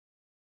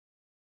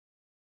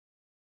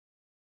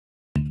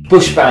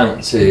Bush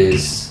Bounce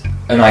is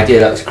an idea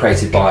that was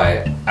created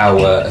by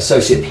our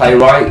associate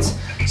playwright,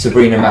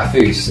 Sabrina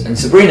Mahfouz, and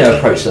Sabrina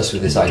approached us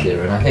with this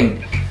idea, and I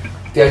think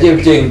the idea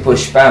of doing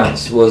Bush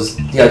Bounce was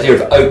the idea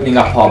of opening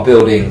up our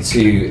building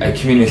to a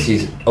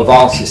community of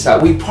artists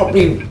that we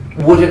probably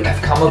wouldn't have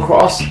come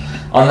across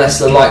unless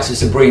the likes of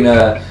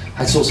Sabrina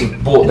had sort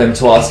of brought them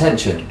to our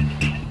attention.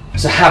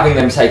 So having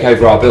them take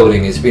over our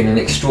building has been an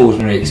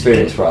extraordinary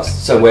experience for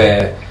us. So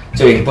we're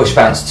doing Bush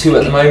Bounce 2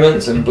 at the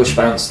moment, and Bush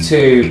Bounce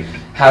 2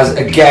 has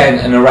again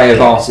an array of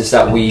artists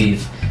that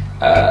we've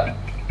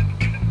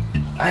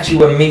actually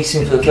we're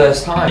meeting for the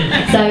first time.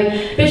 So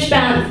Bush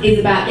Bounce is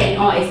about getting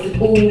artists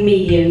of all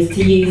mediums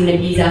to use and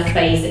abuse our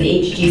space and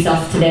introduce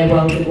us to their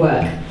world of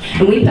work.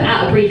 And we put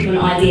out a brief on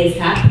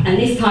IdeasTap, and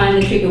this time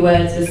the trigger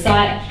words were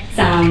sight,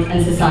 sound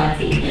and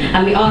society.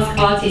 And we asked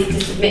artists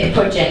to submit a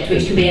project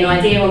which could be an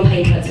idea on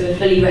paper to a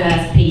fully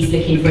rehearsed piece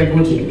looking for an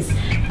audience.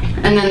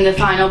 And then the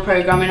final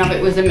programming of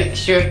it was a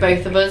mixture of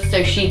both of us,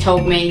 so she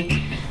told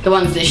me the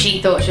ones that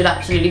she thought should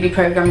absolutely be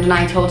programmed, and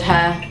I told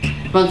her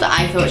the ones that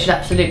I thought should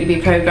absolutely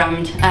be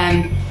programmed,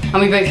 and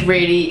we both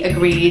really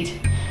agreed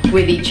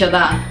with each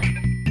other.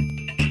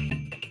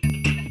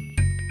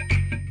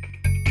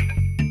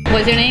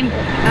 What's your name?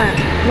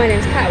 My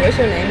name's Kat. What's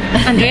your name?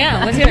 Andrea.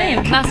 What's your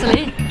name?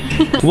 Natalie.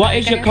 What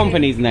is your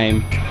company's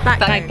name?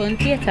 Backbone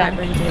Theatre.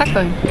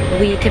 Backbone.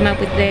 We came up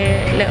with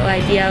the little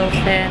idea of,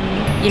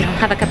 you know,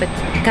 have a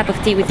cup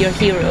of tea with your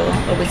hero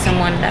or with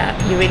someone that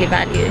you really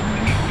value.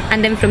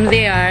 And then from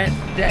there,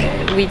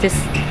 we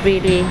just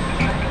really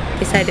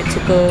decided to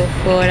go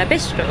for a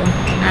bistro.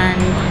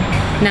 And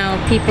now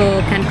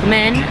people can come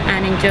in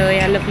and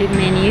enjoy a lovely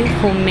menu,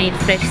 homemade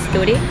fresh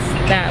stories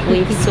that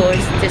we've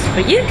sourced just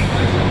for you.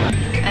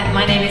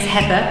 My name is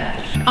Heather.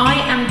 I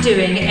am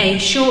doing a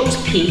short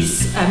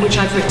piece which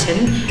I've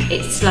written.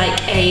 It's like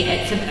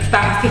it's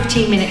about a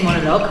 15-minute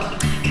monologue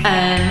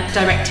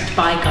directed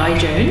by Guy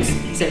Jones,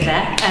 he's over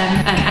there,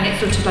 and it's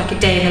sort of like a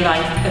day in the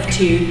life of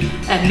two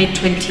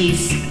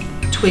mid-20s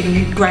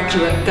twin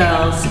graduate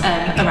girls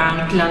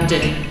around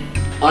London.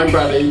 I'm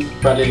Bradley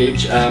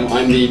Leach.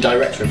 I'm the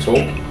director of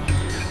Talk.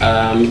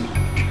 And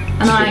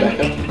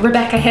I'm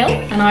Rebecca Hill,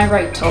 and I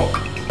wrote Talk.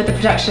 The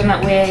production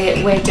that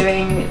we're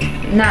doing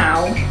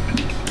now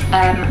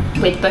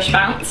with Bush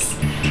Bounce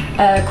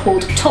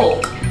called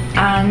Talk,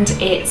 and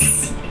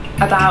it's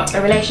about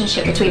a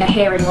relationship between a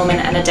hearing woman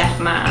and a deaf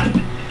man,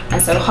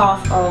 and so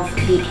half of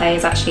the play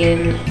is actually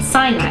in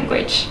sign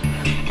language.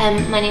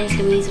 My name is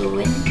Louise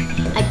Orwin.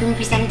 I've been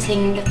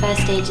presenting the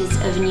first stages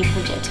of a new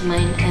project of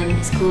mine.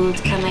 It's called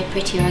Am I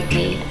Pretty or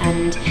Ugly,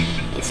 and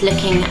it's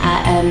looking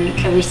at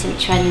a recent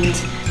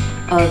trend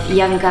of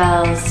young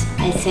girls,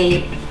 I'd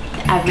say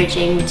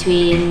averaging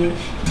between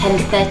 10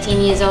 to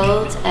 13 years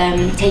old,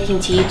 taking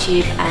to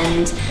YouTube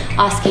and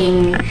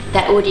asking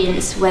their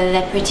audience whether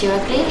they're pretty or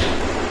ugly.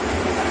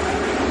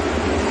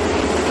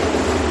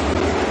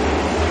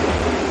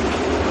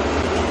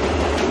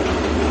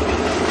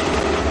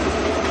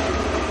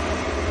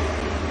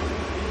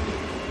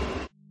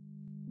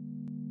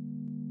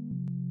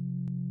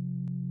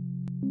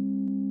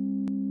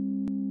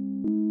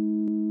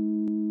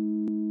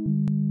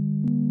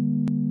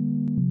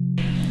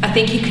 I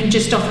think you can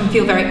just often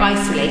feel very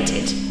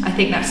isolated. I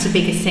think that's the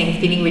biggest thing,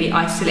 feeling really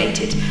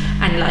isolated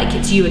and like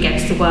it's you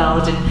against the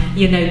world and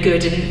you're no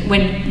good, and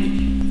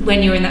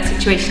when you're in that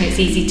situation it's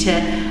easy to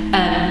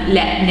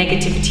let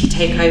negativity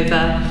take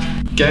over.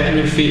 Getting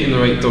your feet in the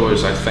right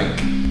doors, I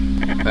think,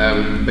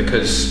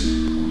 because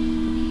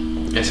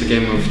it's a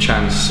game of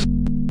chance.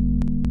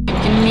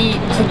 You need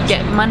to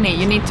get money,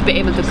 you need to be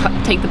able to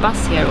take the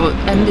bus here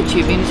and the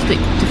tube, you need to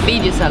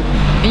feed yourself.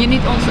 And you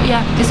need also,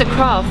 it's a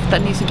craft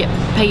that needs to get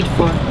paid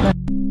for.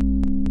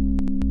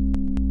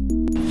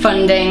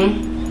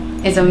 Funding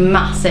is a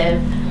massive,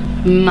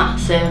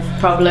 massive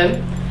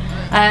problem.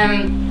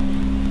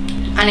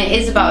 And it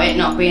is about it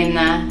not being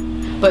there,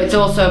 but it's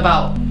also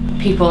about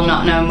people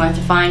not knowing where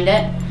to find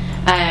it.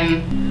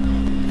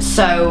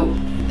 So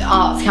the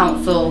Arts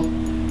Council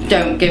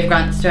don't give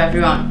grants to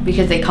everyone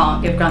because they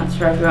can't give grants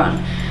to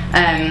everyone,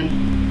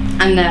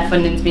 and their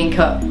funding's been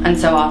cut, and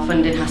so our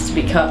funding has to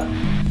be cut.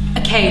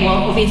 Okay,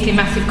 well obviously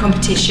massive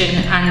competition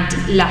and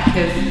lack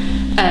of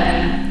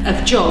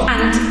job,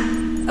 and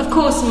of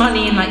course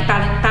money and like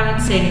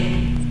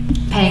balancing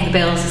paying the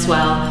bills as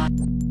well.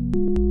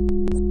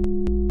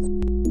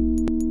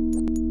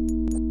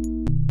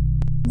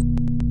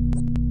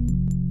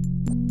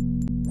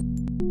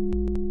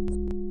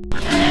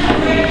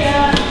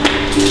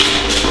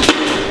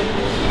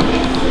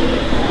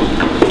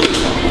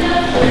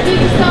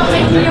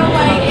 Your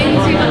way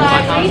into the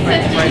library, so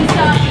if you can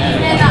start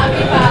eating it, that would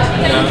be fab.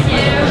 Thank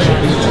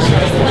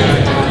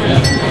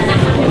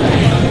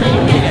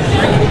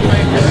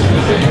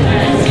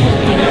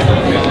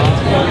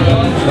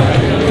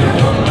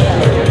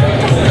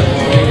you.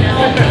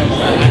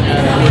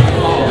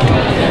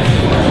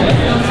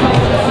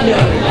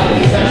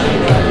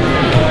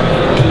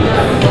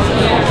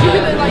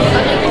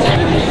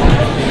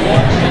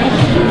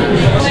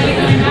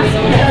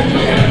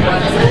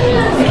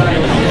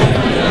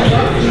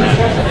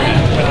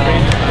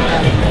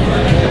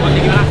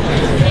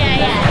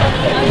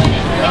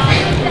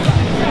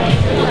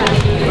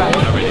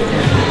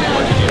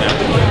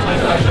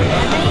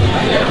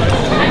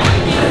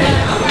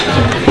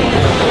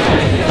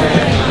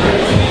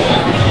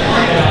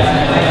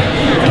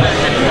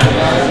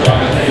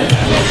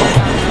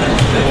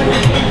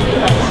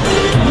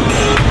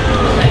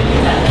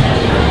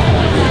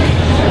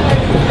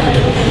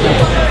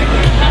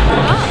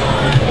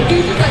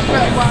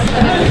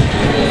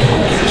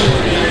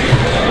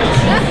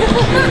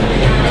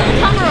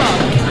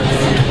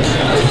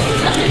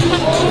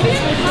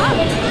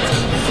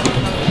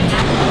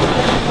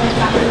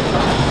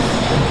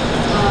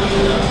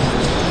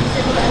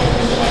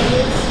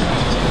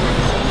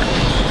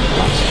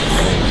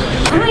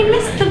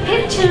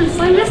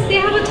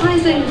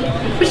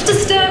 something which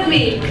disturbed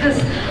me because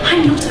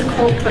I'm not a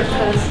corporate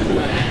person.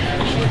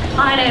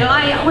 I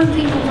know, when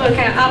people look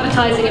at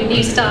advertising of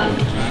new stuff,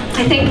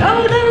 I think,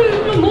 oh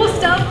no, more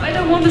stuff, I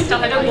don't want the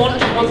stuff, I don't want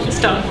the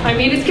stuff. I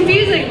mean, it's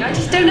confusing, I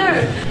just don't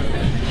know.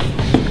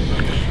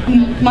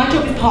 My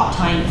job is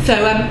part-time,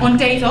 so on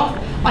days off,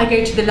 I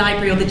go to the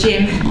library or the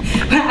gym.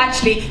 Well,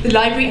 actually, the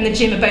library and the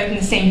gym are both in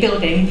the same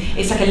building.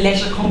 It's like a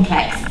leisure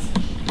complex.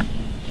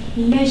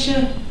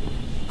 Leisure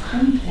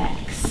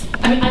complex.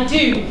 I mean, I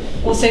do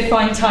also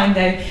find time,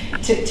 though,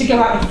 to go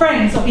out with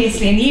friends,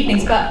 obviously, in the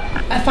evenings, but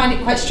I find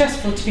it quite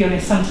stressful, to be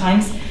honest,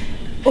 sometimes.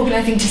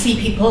 Organising to see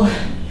people,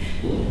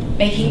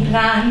 making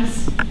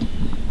plans.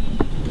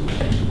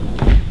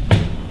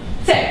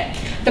 So,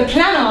 the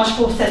planage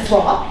for ce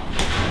soir,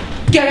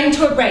 going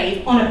to a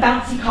rave on a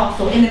bouncy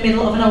castle in the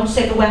middle of an old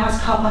sofa warehouse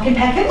car park in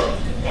Peckham.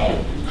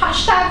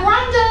 Hashtag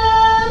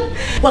random.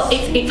 Well,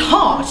 it's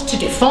hard to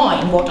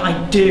define what I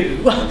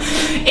do.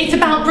 It's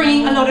about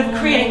bringing a lot of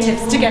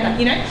creatives together,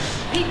 you know?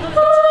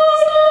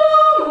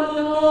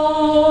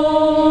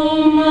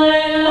 Oh,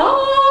 my love.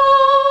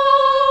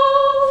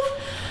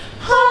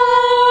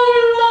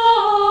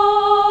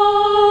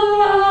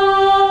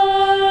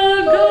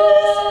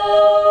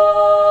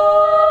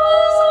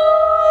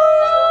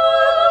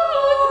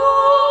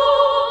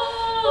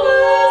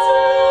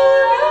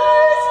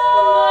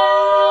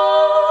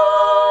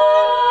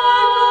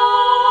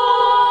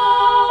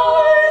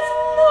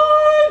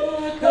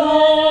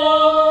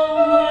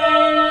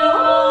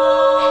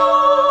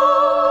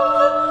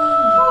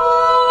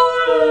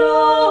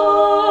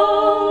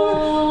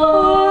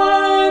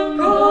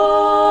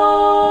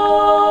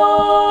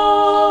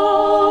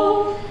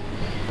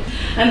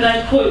 And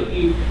I quote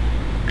you,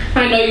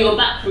 I know your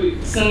back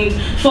routes and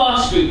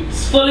fast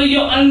routes, follow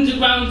your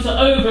underground to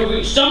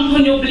overreach, jump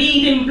on your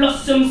bleeding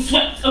blossom,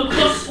 swept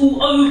across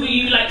all over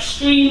you like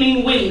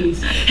streaming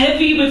winds.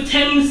 Heavy with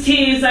Thames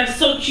tears, I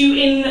soaked you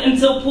in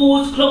until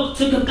pores clogged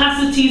to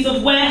capacities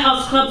of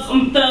warehouse clubs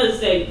on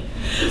Thursday,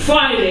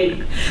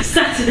 Friday,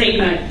 Saturday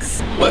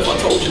nights. What if I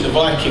told you the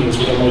Vikings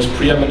were the most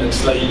preeminent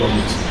slave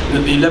owners, and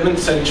that the 11th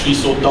century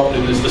saw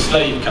Dublin as the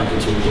slave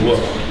capital of the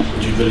world?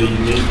 Would you believe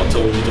me if I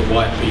told you that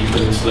white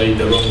people enslaved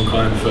their own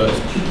kind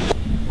first?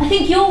 I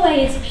think your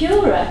way is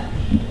purer.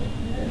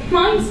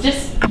 Mine's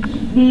just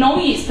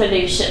noise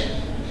pollution.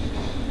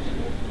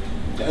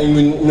 I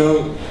wouldn't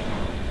know.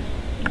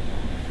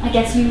 I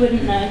guess you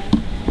wouldn't know.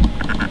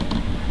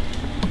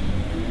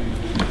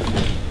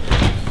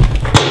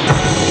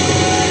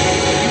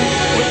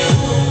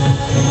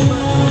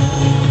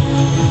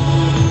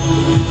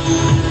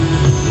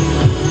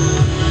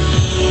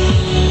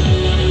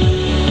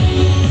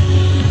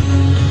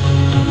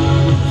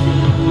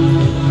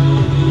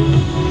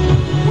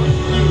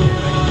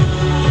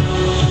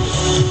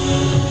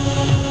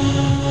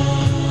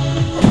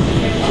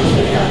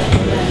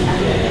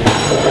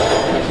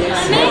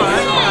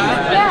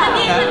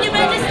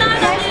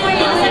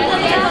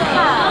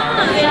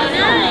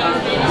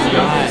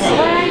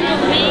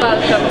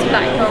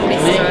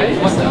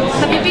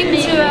 Have you been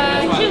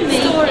to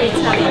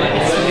storytelling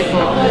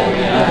before?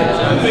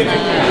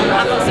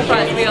 I'm not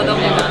surprised we are the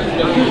only one.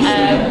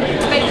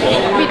 Basically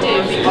what we do,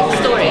 we cook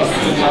stories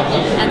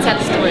and tell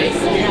stories.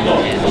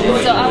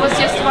 So I was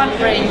just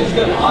wondering, do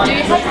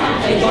you have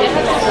something? Do you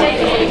have some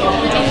flavor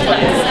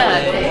like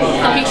dessert?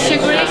 Something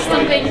sugary,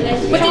 something...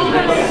 What did you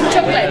have?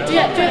 Chocolate? Do you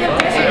have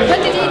when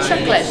did you eat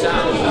chocolate? Oh,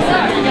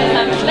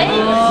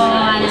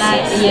 I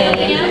like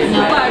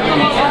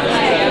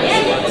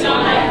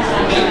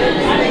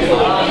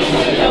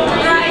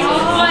Right,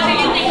 what do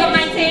you think of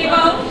my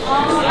table?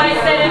 I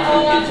said it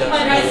all up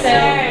by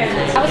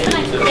myself. I was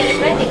gonna get it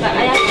ready, but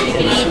I actually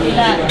believe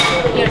that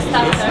your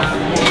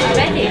starter